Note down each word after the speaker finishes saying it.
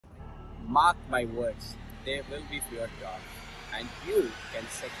Mark my words, there will be fewer jobs and you can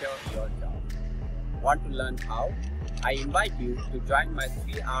secure your job. Want to learn how? I invite you to join my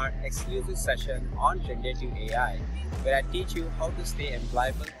 3-hour exclusive session on generative AI, where I teach you how to stay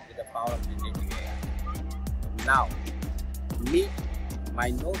employable with the power of generative AI. Now, meet my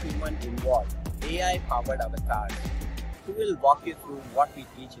no human involved AI-powered avatars who will walk you through what we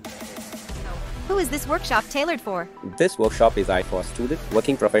teach in the course. Who is this workshop tailored for? This workshop is aimed for students,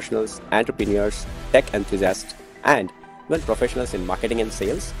 working professionals, entrepreneurs, tech enthusiasts, and even professionals in marketing and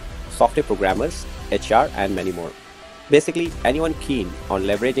sales, software programmers, HR, and many more. Basically, anyone keen on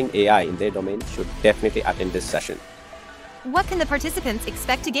leveraging AI in their domain should definitely attend this session. What can the participants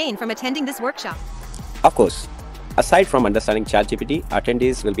expect to gain from attending this workshop? Of course, aside from understanding ChatGPT,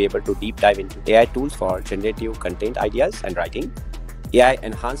 attendees will be able to deep dive into AI tools for generative content ideas and writing,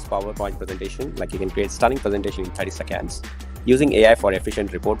 AI-enhanced PowerPoint presentation, like you can create stunning presentation in 30 seconds, using AI for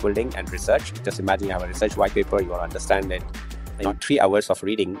efficient report building and research. Just imagine you have a research white paper, you want to understand it in not 3 hours of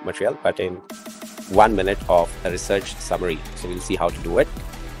reading material, but in 1 minute of a research summary. So we'll see how to do it.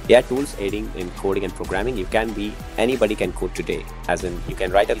 AI tools aiding in coding and programming. Anybody can code today, as in you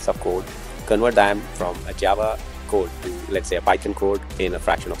can write a piece of code, convert them from a Java code to, let's say, a Python code in a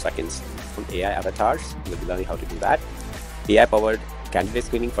fraction of seconds. From AI avatars, you'll be learning how to do that. AI-powered candidate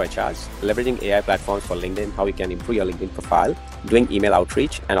screening for HRs, leveraging AI platforms for LinkedIn, how we can improve your LinkedIn profile, doing email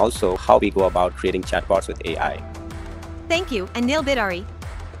outreach, and also how we go about creating chatbots with AI. Thank you, Anil Bidari.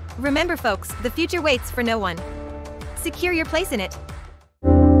 Remember folks, the future waits for no one. Secure your place in it.